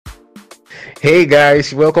Hey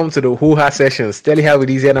guys, welcome to the Hoo Ha Sessions. Tell you how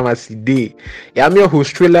it is here today. I'm your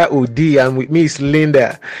host Trailer OD, and with me is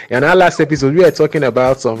Linda. In our last episode, we were talking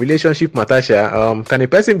about some relationship matasha. Can a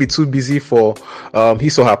person be too busy for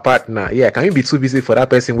his or her partner? Yeah, can you be too busy for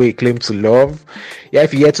that person where you claim to love? Yeah,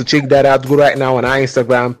 if you get to check that out, go right now on our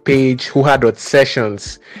Instagram page,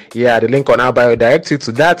 hooha.sessions. Yeah, the link on our bio directs you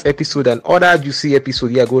to that episode and other juicy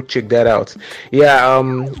episode. Yeah, go check that out.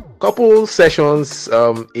 Yeah, couple sessions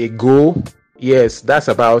ago. Yes, that's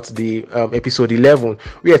about the episode 11.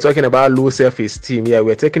 We are talking about low self-esteem. Yeah,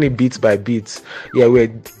 we're taking it bit by bit. Yeah, we're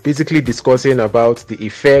basically discussing about the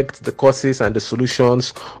effects, the causes, and the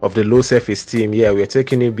solutions of the low self-esteem. Yeah, we're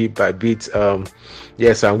taking it bit by bit.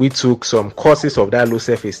 Yes, and we took some causes of that low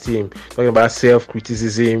self-esteem, talking about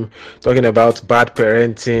self-criticism, talking about bad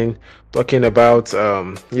parenting, talking about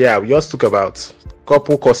we just took about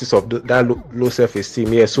couple causes of that low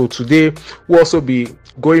self-esteem. Yeah, so today we'll also be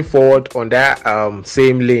going forward on that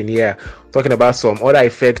same lane. Yeah, talking about some other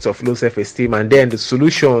effects of low self-esteem and then the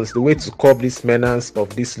solutions, the way to curb this menace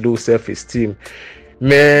of this low self-esteem.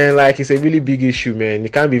 Man, like, it's a really big issue, man.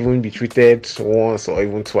 It can't even be treated once or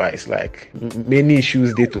even twice. Like, many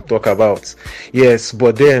issues there to talk about. Yes,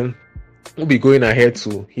 but then we'll be going ahead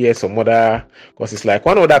to hear some other causes. Like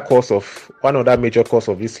one other major cause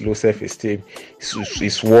of this low self-esteem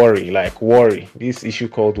is worry. Like worry, this issue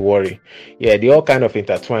called worry. Yeah, they all kind of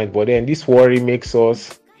intertwined, but then this worry makes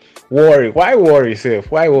us worry. Why worry, self?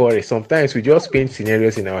 Why worry? Sometimes we just paint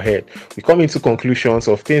scenarios in our head. We come into conclusions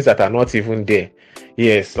of things that are not even there.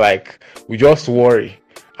 Yes, like we just worry,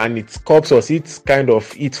 and it causes us. It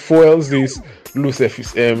fuels this low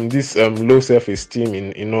self-esteem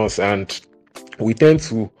in us, and we tend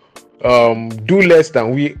to do less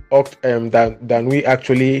than we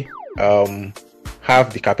actually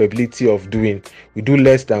have the capability of doing. We do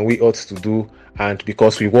less than we ought to do, and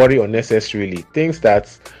because we worry unnecessarily, things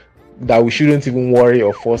that we shouldn't even worry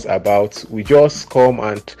or fuss about, we just come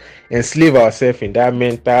and enslave ourselves in that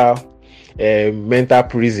mental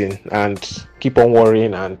prison and keep on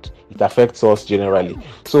worrying, and it affects us generally.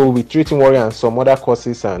 So we treating worry and some other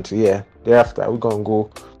causes, and thereafter we're gonna go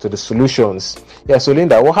to the solutions. Yeah, so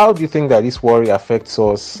Linda, how do you think that this worry affects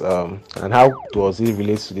us, and how does it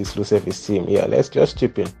relate to this low self-esteem? Yeah, let's just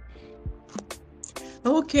chip in.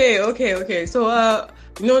 Okay. So,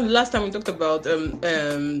 last time we talked about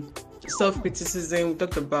self-criticism, we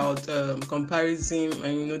talked about comparison,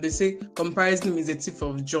 and they say comparison is a thief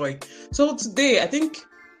of joy. So today, I think,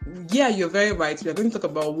 you're very right. We are going to talk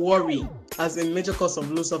about worry as a major cause of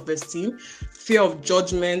low self-esteem, fear of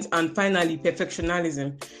judgment, and finally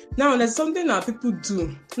perfectionism. Now, there's something that people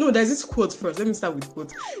do. No, there's this quote first. Let me start with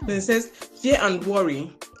quote. Then it says, fear and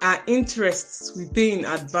worry are interests we pay in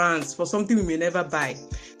advance for something we may never buy.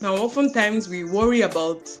 Now, oftentimes we worry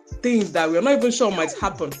about things that we're not even sure might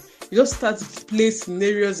happen. You just start to play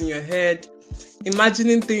scenarios in your head,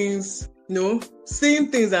 imagining things, seeing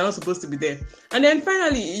things that are not supposed to be there. And then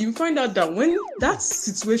finally, you find out that when that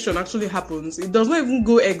situation actually happens, it does not even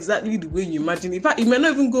go exactly the way you imagine. In fact, it may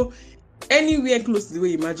not even go anywhere close to the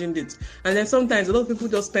way you imagined it. And then sometimes a lot of people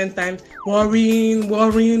just spend time worrying,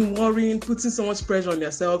 putting so much pressure on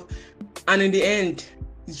themselves. And in the end,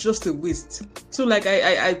 it's just a waste. So like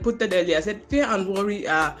I put that earlier, I said fear and worry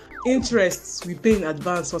are interests we pay in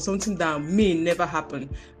advance for something that may never happen.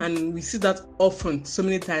 And we see that often, so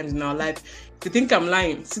many times in our life. If you think I'm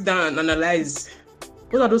lying, sit down and analyze.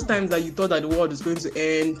 What are those times that you thought that the world is going to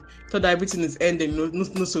end, thought that everything is ending,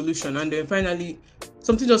 no solution, and then finally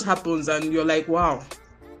something just happens and you're like, wow,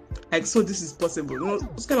 like, so this is possible.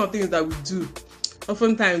 Those kind of things that we do.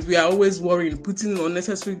 Oftentimes we are always worrying, putting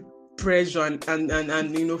unnecessary pressure and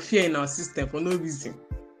fear in our system for no reason.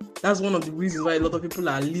 That's one of the reasons why a lot of people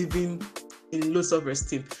are living in low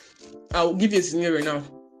self-esteem. I'll give you a scenario now.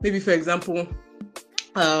 Maybe, for example,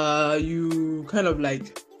 you kind of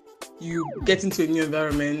like, you get into a new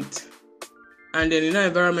environment, and then in that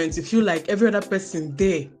environment, you feel like every other person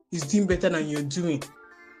there is doing better than you're doing.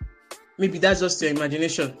 Maybe that's just your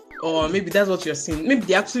imagination, or maybe that's what you're seeing. Maybe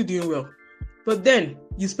they're actually doing well. But then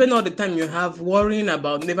you spend all the time you have worrying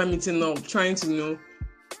about never meeting up, trying to,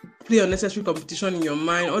 play unnecessary competition in your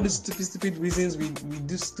mind, all these stupid reasons we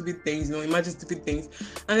do stupid things, imagine stupid things.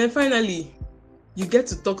 And then finally, you get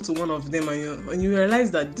to talk to one of them and you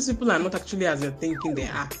realize that these people are not actually as you're thinking they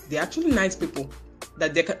are. They're actually nice people,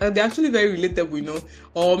 that they're actually very relatable,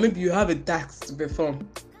 or maybe you have a task to perform.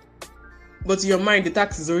 But in your mind, the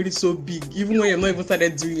task is already so big, even when you've not even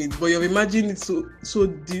started doing it. But you've imagined it so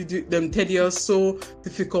tedious, so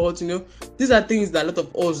difficult. These are things that a lot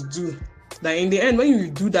of us do that in the end, when you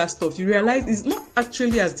do that stuff, you realize it's not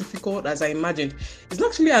actually as difficult as I imagined. It's not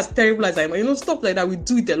actually as terrible as I imagined. Stuff like that, we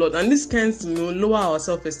do it a lot. And this can lower our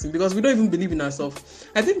self-esteem because we don't even believe in ourselves.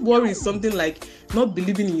 I think worry is something like not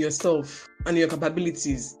believing in yourself and your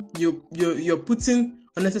capabilities. You're putting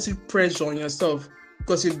unnecessary pressure on yourself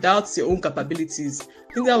because you doubt your own capabilities.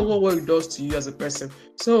 I think that's what worry does to you as a person.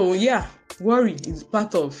 So yeah, worry is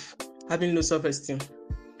part of having low self-esteem.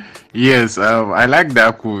 Yes, I like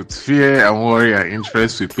that quote. Fear and worry are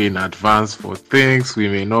interest we pay in advance for things we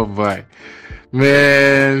may not buy.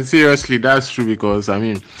 Man, seriously, that's true because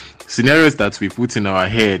scenarios that we put in our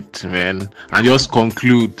head, man, and just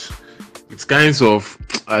conclude, it's kinds of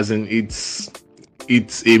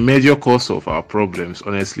it's a major cause of our problems,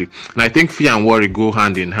 honestly. And I think fear and worry go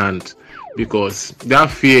hand in hand because that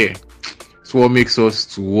fear is what makes us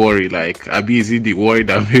to worry. Like, is it the worry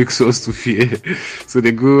that makes us to fear? So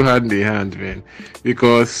they go hand in hand, man.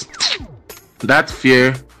 Because that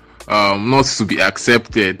fear, not to be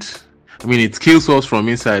accepted, it kills us from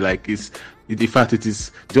inside. Like, in fact, it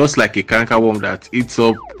is just like a cankerworm that eats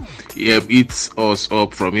us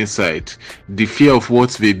up from inside. The fear of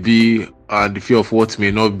what may be and the fear of what may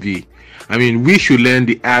not be. We should learn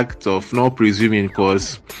the act of not presuming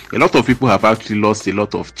because a lot of people have actually lost a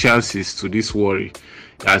lot of chances to this worry.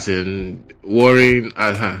 As in worrying,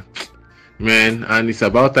 man, and it's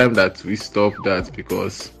about time that we stop that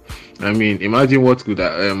because, imagine what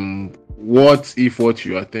if what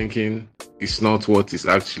you are thinking is not what is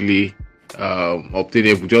actually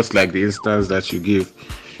obtainable, just like the instance that you gave.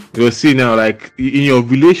 You'll see now, like in your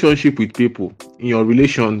relationship with people, in your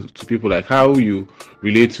relation to people, like how you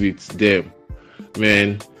relate with them,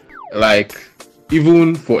 man. Like,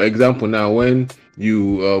 even for example, now when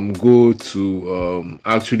you go to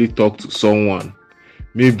actually talk to someone,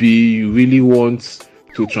 maybe you really want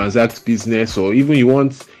to transact business, or even you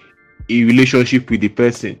want a relationship with the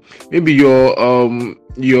person. Maybe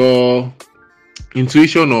your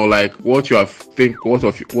intuition, or like what you have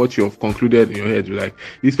concluded in your head, like,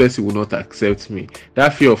 this person will not accept me.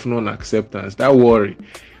 That fear of non-acceptance, that worry,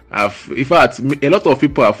 in fact, a lot of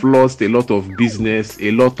people have lost a lot of business,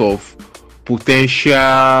 a lot of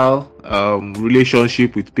potential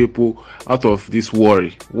relationship with people out of this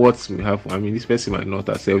worry. What will happen? This person might not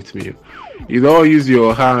accept me. You don't use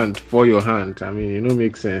your hand for your hand. It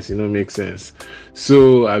makes sense.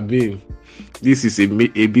 So this is a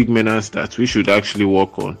big menace that we should actually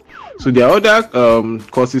work on. So there are other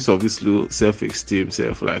causes of this low self-esteem,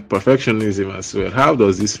 like perfectionism as well. How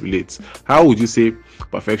does this relate? How would you say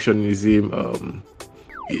perfectionism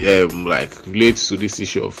like relates to this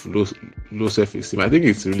issue of low self-esteem? I think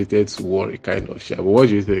it's related to worry, kind of. But what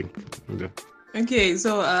do you think? Okay,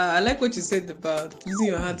 so I like what you said about using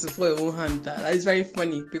your hand to for your own hand. That is very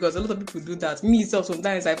funny because a lot of people do that. Me myself,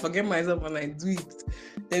 sometimes I forget myself when I do it.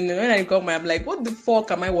 Then when I come, I'm like, what the fuck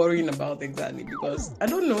am I worrying about exactly? Because I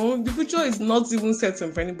don't know. The future is not even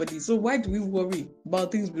certain for anybody. So why do we worry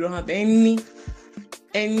about things we don't have any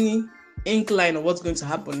incline of what's going to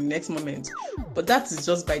happen in the next moment? But that is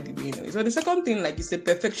just by the way. So the second thing, like you said,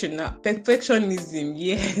 perfectionism.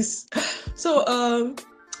 Yes. So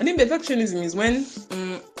I think perfectionism is when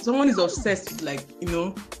someone is obsessed with, like,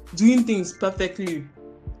 doing things perfectly,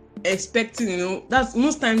 expecting, that's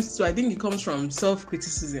most times. So I think it comes from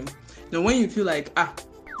self-criticism. When you feel like,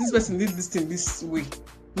 this person did this thing this way,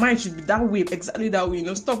 mine should be that way, exactly that way,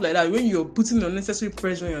 stuff like that. When you're putting unnecessary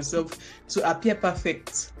pressure on yourself to appear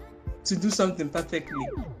perfect, to do something perfectly,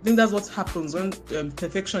 I think that's what happens when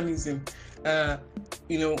perfectionism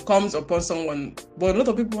comes upon someone. But a lot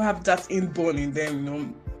of people have that inborn in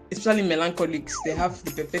them, especially melancholics. They have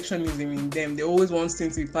the perfectionism in them. They always want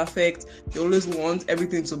things to be perfect. They always want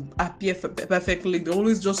everything to appear perfectly. They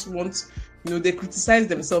always just want, they criticize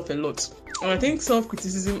themselves a lot. And I think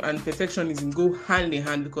self-criticism and perfectionism go hand in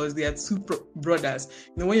hand because they are two brothers.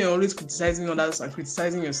 When you're always criticizing others and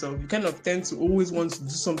criticizing yourself, you kind of tend to always want to do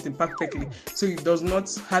something perfectly. So it does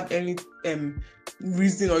not have any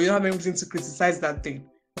reason, or you don't have any reason to criticize that thing.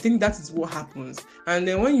 I think that is what happens. And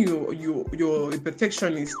then when you're a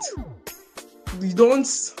perfectionist, you don't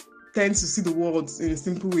tend to see the world in a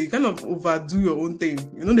simple way. You kind of overdo your own thing.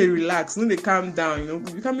 They relax, they calm down.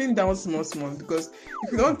 You're coming down small, because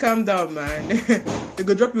if you don't calm down, man, they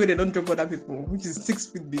go drop you where they don't drop other people, which is 6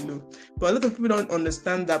 feet below. But a lot of people don't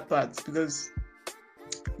understand that part because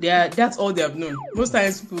that's all they have known. Most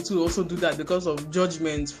times people too also do that because of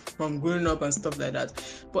judgment from growing up and stuff like that.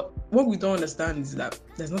 But what we don't understand is that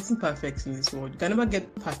there's nothing perfect in this world. You can never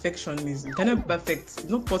get perfectionism. You can never be perfect. It's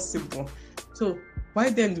not possible. So why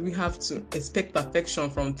then do we have to expect perfection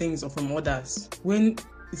from things or from others when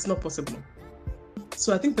it's not possible?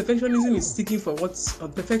 So I think perfectionism is seeking for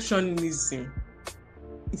perfectionism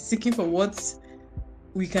is seeking for what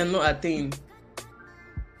we cannot attain.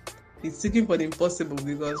 It's seeking for the impossible,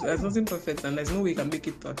 because there's nothing perfect and there's no way you can make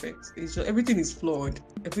it perfect. It's just, everything is flawed.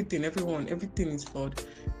 Everything is flawed.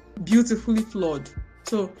 Beautifully flawed.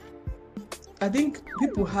 So I think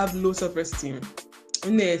people have low self-esteem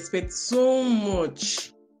when they expect so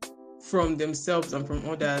much from themselves and from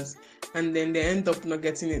others, and then they end up not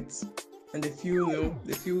getting it, and they feel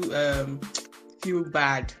feel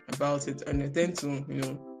bad about it, and they tend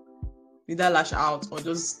to either lash out or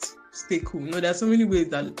just stay cool. There are so many ways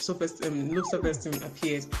that low self-esteem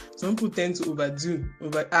appears. Some people tend to overdo,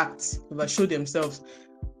 overact, overshow themselves,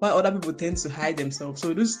 while other people tend to hide themselves.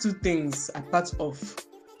 So those two things are part of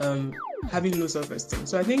having low self-esteem.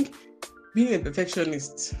 So I think being a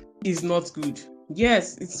perfectionist is not good.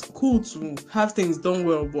 Yes, it's cool to have things done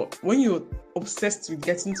well, but when you're obsessed with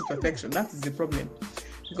getting to perfection, that is the problem.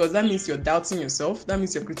 Because that means you're doubting yourself, that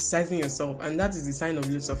means you're criticizing yourself, and that is the sign of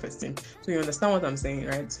low self-esteem. So you understand what I'm saying,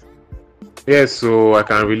 right? Yes, so I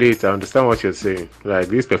can relate. I understand what you're saying. Like,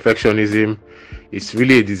 this perfectionism is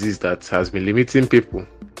really a disease that has been limiting people.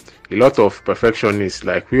 A lot of perfectionists,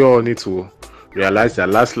 like, we all need to realize that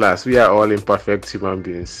last we are all imperfect human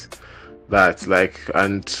beings.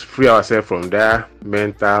 And free ourselves from their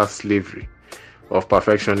mental slavery of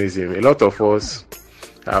perfectionism. A lot of us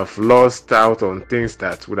have lost out on things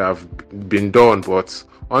that would have been done, but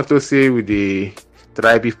want to say with the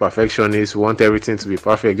tribe perfectionists want everything to be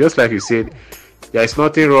perfect. Just like you said, there is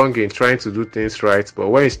nothing wrong in trying to do things right, but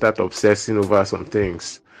when you start obsessing over some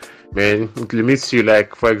things, man, it limits you.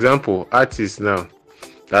 Like, for example, artists now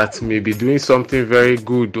that may be doing something very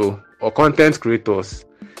good, or content creators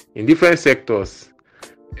in different sectors,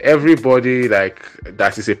 everybody like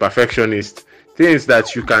that is a perfectionist. Things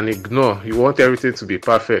that you can ignore, you want everything to be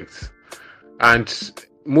perfect, and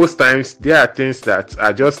most times there are things that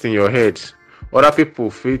are just in your head. Other people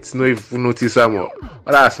fit no even notice them, or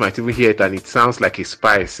others might even hear it and it sounds like a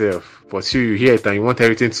spy itself, but you hear it and you want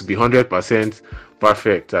everything to be 100%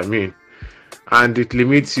 perfect. And it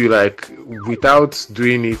limits you. Like, without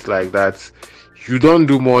doing it like that, you don't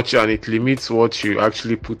do much, and it limits what you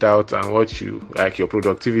actually put out and what you like, your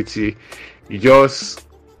productivity. You just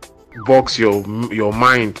box your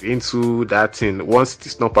mind into that thing. Once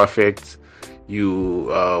it's not perfect, you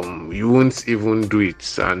won't even do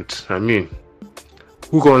it. And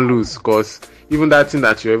who gonna lose? Because even that thing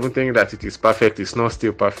that you're even thinking that it is perfect is not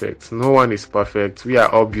still perfect. No one is perfect. We are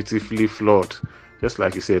all beautifully flawed. Just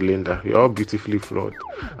like you said, Linda, we're all beautifully flawed,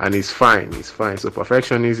 and it's fine. So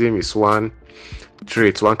perfectionism is one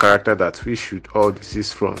trait, one character that we should all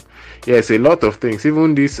desist from. Yes, a lot of things,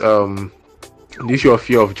 even this issue of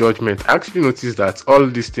fear of judgment. I actually noticed that all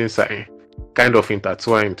these things are kind of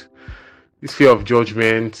intertwined. This fear of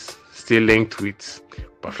judgment still linked with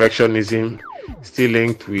perfectionism, still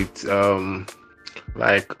linked with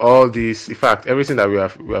like all these, in fact, everything that we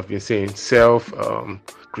have been saying, self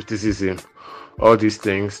criticism, all these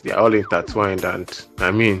things, they are all intertwined.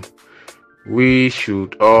 And we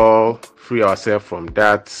should all free ourselves from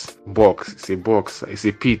that box. It's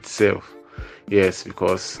a pit itself. Yes,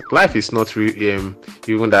 because life is not really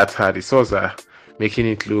even that hard. It's also making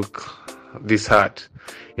it look this hard.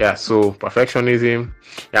 Yeah, so perfectionism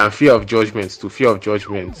and fear of judgment.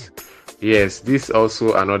 Yes, this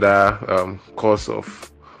also another cause of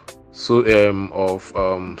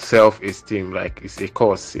self-esteem. Like, it's a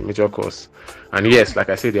major cause. And yes, like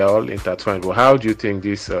I said, they are all intertwined. But how do you think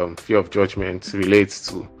this fear of judgment relates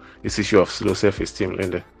to this issue of low self-esteem,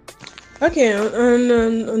 Linda? Okay,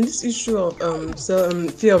 on this issue of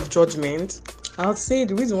fear of judgment, I'll say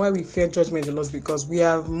the reason why we fear judgment a lot is because we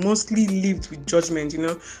have mostly lived with judgment.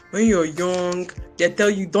 When you're young, they tell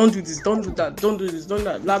you don't do this, don't do that, don't do this, don't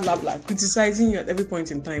that, blah blah blah, criticizing you at every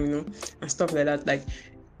point in time, and stuff like that. Like,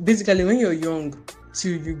 basically, when you're young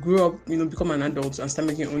till you grow up, become an adult and start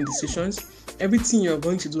making your own decisions, everything you're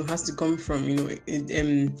going to do has to come from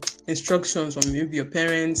instructions from maybe your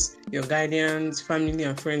parents, your guardians, family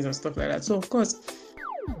and friends and stuff like that. So of course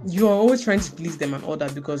you are always trying to please them and all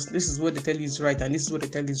that, because this is what they tell you is right and this is what they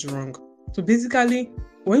tell you is wrong. So basically,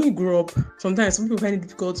 when you grow up, sometimes some people find it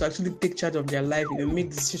difficult to actually take charge of their life,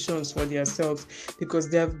 make decisions for themselves, because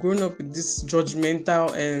they have grown up with this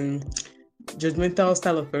judgmental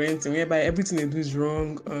style of parenting, whereby everything they do is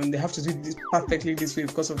wrong, and they have to do this perfectly this way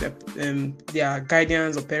because of their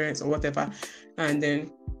guardians or parents or whatever. And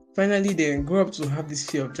then finally they grow up to have this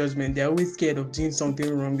fear of judgment. They're always scared of doing something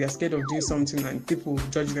wrong. They're scared of doing something and people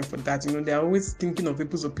judge them for that. They're always thinking of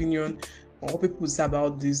people's opinion or what people say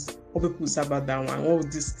about this, what people say about that one,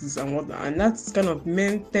 what this and what that. And that's kind of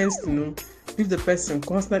tends to leave the person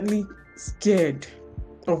constantly scared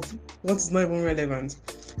of what is not even relevant.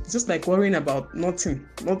 It's just like worrying about nothing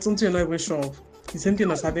you're not even sure of. The same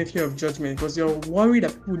thing as having fear of judgment, because you're worried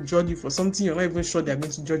that people judge you for something you're not even sure they're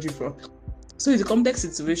going to judge you for. So it's a complex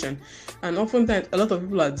situation, and oftentimes a lot of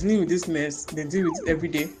people are dealing with this mess. They deal with it every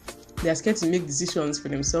day. They are scared to make decisions for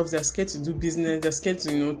themselves. They are scared to do business. They're scared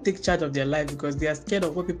to take charge of their life because they are scared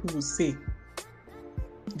of what people will say.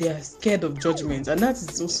 They are scared of judgment, and that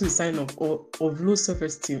is also a sign of low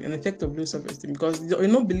self-esteem, an effect of low self-esteem, because you're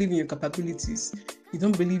not believing in your capabilities, you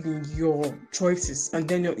don't believe in your choices, and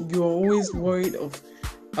then you're always worried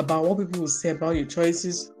about what people will say about your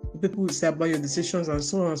choices, what people will say about your decisions, and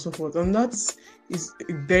so on and so forth. And that is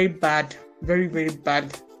a very bad, very, very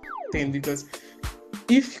bad thing, because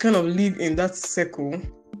if you kind of live in that circle,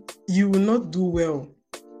 you will not do well.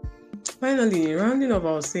 Finally, rounding off,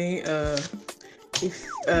 I was saying,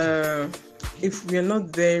 if we are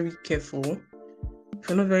not very careful,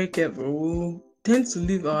 we'll tend to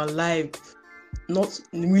live our life not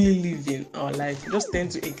really living our life. We just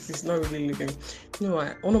tend to exist, not really living.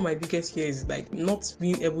 One of my biggest fears is like not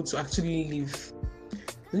being able to actually live.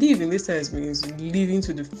 Live in this sense means living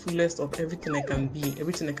to the fullest of everything I can be,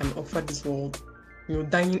 everything I can offer this world.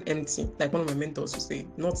 Dying empty, like one of my mentors would say,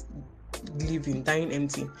 not living, dying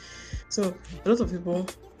empty. So a lot of people,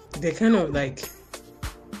 they are kind of like,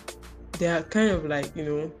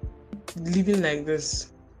 living like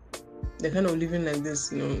this. They're kind of living like this,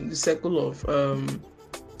 the circle of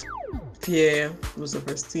fear, low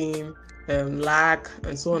self-esteem, lack,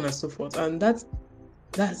 and so on and so forth. And that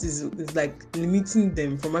is like limiting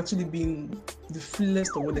them from actually being the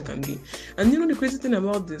fullest of what they can be. And the crazy thing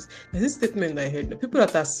about this, there's this statement I heard: the people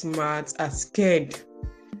that are smart are scared,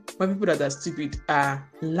 while people that are stupid are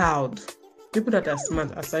loud. People that are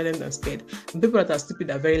smart are silent and scared, and people that are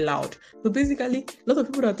stupid are very loud. So basically, a lot of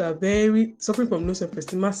people that are very suffering from low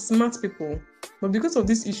self-esteem are smart people, but because of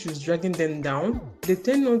these issues dragging them down, they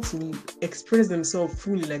tend not to express themselves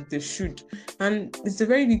fully like they should. And it's a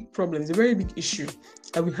very big problem, it's a very big issue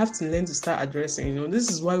that we have to learn to start addressing. This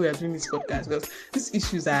is why we are doing this podcast, because these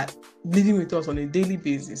issues are living with us on a daily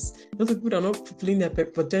basis. A lot of people are not fulfilling their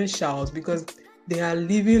potentials because they are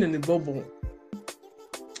living in a bubble.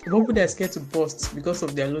 People that are scared to burst because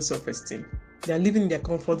of their low self-esteem. They are living in their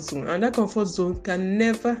comfort zone, and that comfort zone can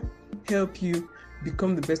never help you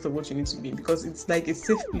become the best of what you need to be, because it's like a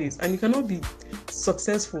safe place, and you cannot be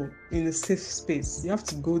successful in a safe space. You have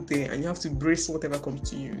to go there and you have to brace whatever comes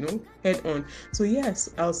to you, head on. So yes,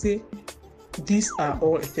 I'll say these are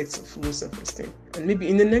all effects of low self-esteem, and maybe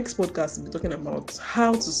in the next podcast we'll be talking about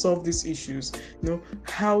how to solve these issues,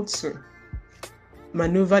 how to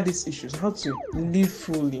maneuver these issues, how to live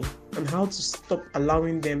fully, and how to stop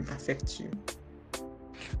allowing them affect you.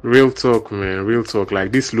 Real talk, man. Real talk.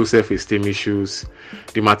 Like these low self-esteem issues,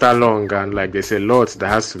 they matter long, and like there's a lot that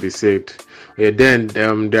has to be said. Then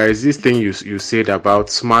there is this thing you said about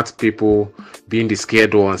smart people being the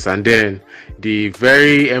scared ones, and then the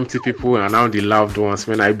very empty people are now the loud ones.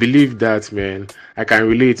 Man, I believe that, man. I can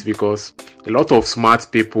relate, because a lot of smart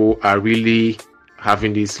people are really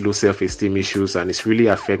having these low self-esteem issues, and it's really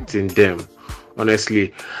affecting them,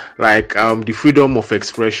 honestly. Like the freedom of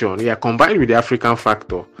expression, combined with the African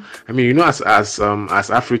factor. I mean, as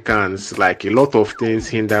Africans, like a lot of things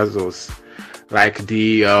hinders us, like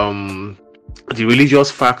the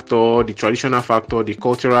religious factor, the traditional factor, the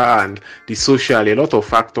cultural and the social. A lot of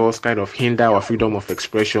factors kind of hinder our freedom of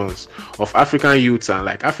expressions of African youths and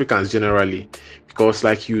like Africans generally, because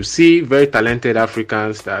like you see very talented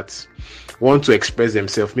Africans that want to express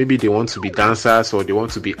themselves. Maybe they want to be dancers, or they want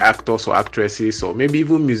to be actors or actresses, or maybe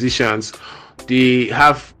even musicians. They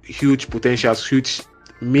have huge potentials, huge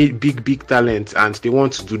big talent, and they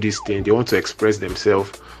want to do this thing. They want to express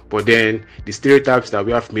themselves, but then the stereotypes that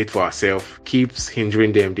we have made for ourselves keeps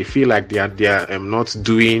hindering them. They feel like they are not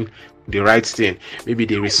doing the right thing. Maybe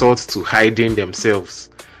they resort to hiding themselves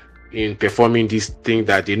in performing this thing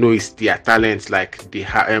that they know is their talent, like they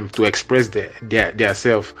to express their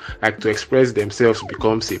self, like to express themselves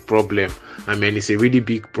becomes a problem. I mean, it's a really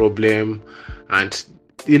big problem, and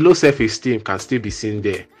the low self-esteem can still be seen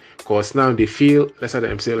there, because now they feel less of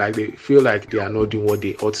themselves, like they feel like they are not doing what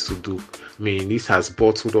they ought to do. I mean, this has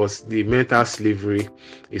bottled us. The mental slavery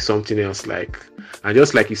is something else. And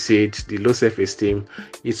just like you said, the low self-esteem,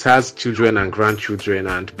 it has children and grandchildren,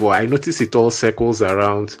 and boy, I notice it all circles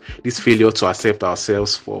around this failure to accept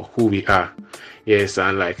ourselves for who we are. Yes,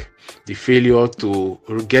 and like the failure to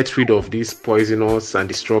get rid of this poisonous and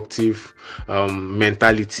destructive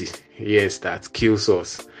mentality, yes, that kills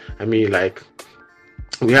us. I mean, like,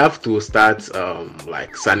 we have to start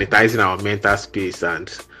like sanitizing our mental space and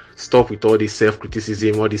stop with all this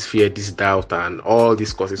self-criticism, all this fear, this doubt, and all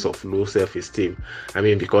these causes of low self-esteem. I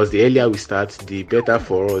mean, because the earlier we start, the better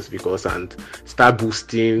for us, because and start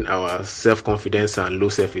boosting our self-confidence and low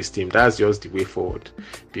self-esteem. That's just the way forward.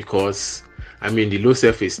 Because I mean, the low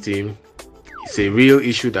self-esteem, it's a real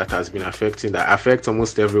issue that has been affects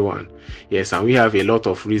almost everyone. Yes, and we have a lot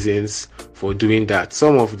of reasons for doing that.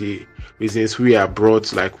 Some of the reasons we are brought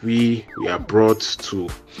to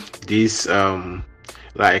this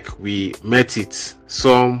like we met it.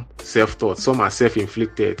 Some self-taught, some are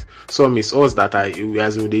self-inflicted, some is us that are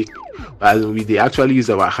as they actually use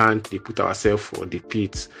our hand, they put ourselves for the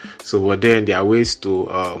pit. So but then there are ways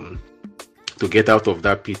to get out of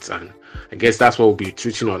that pit, and I guess that's what we'll be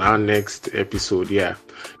treating on our next episode. Yeah,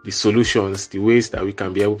 the solutions, the ways that we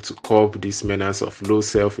can be able to curb this menace of low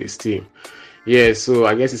self-esteem. Yeah, so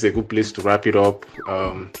I guess it's a good place to wrap it up.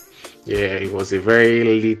 Yeah, it was a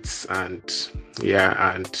very lit and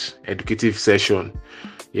educative session.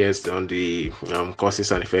 Yes, on the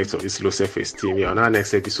causes and effects of this low self-esteem. Yeah, on our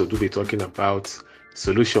next episode, we'll be talking about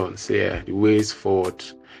solutions. Yeah, the ways forward,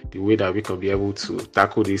 the way that we can be able to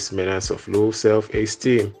tackle this menace of low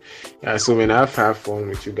self-esteem. Yeah, so when I've had fun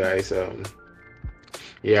with you guys, and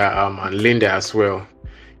Linda as well.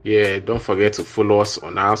 Yeah, don't forget to follow us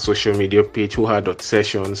on our social media page,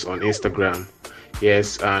 huha.sessions on Instagram.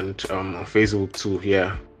 Yes, and on Facebook too.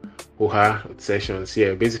 Yeah, huha.sessions.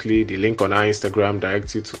 Yeah, basically the link on our Instagram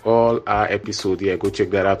directs you to all our episodes. Yeah, go check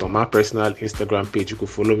that out on my personal Instagram page. You can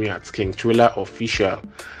follow me at King Thriller Official.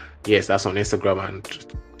 Yes, that's on Instagram, and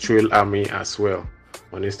Thrill Army as well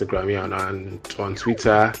on Instagram. Yeah, and on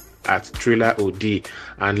Twitter at Thriller OD.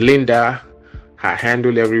 And Linda, her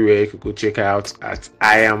handle everywhere, you could go check her out at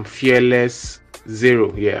I am fearless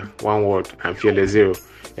 0. Yeah, one word, I'm fearless 0.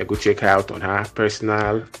 Yeah, go check her out on her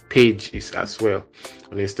personal page as well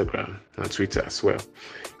on Instagram and Twitter as well.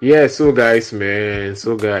 Yeah, so guys,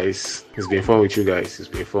 it's been fun with you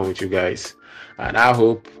guys. And I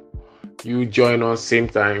hope you join us same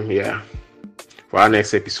time here for our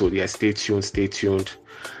next episode. Yeah, stay tuned.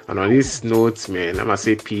 And on this note, man, I'm gonna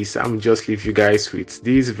say peace. I'm just leave you guys with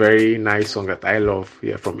this very nice song that I love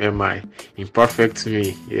here from MI, Imperfect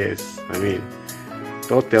Me. Yes, I mean,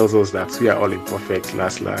 God tells us that we are all imperfect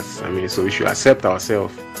last. I mean, so we should accept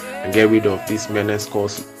ourselves and get rid of this menace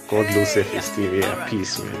called low self-esteem. Yeah,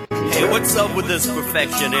 peace, man. Peace. Hey, what's up with this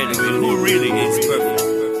perfection anyway? Who really is perfect?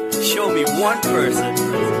 Show me one person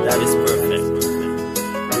that is perfect.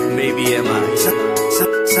 Maybe MI.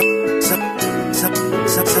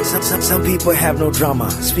 Some people have no drama,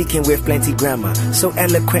 speaking with plenty grammar, so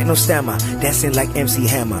eloquent, no stammer, dancing like MC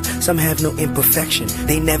Hammer. Some have no imperfection,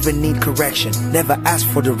 they never need correction, never ask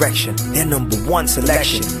for direction, they're number one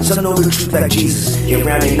selection. Some know the truth like Jesus, you're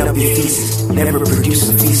rounding up your thesis, never produce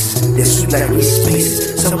a feast, they're sweet like Reese's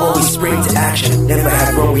Pieces. Some always spring to action, never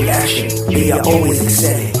have wrong reaction, they are always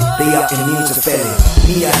excelling, they are immune to failing.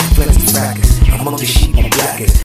 Me, I have plenty fracas, among the sheep I'm blackest.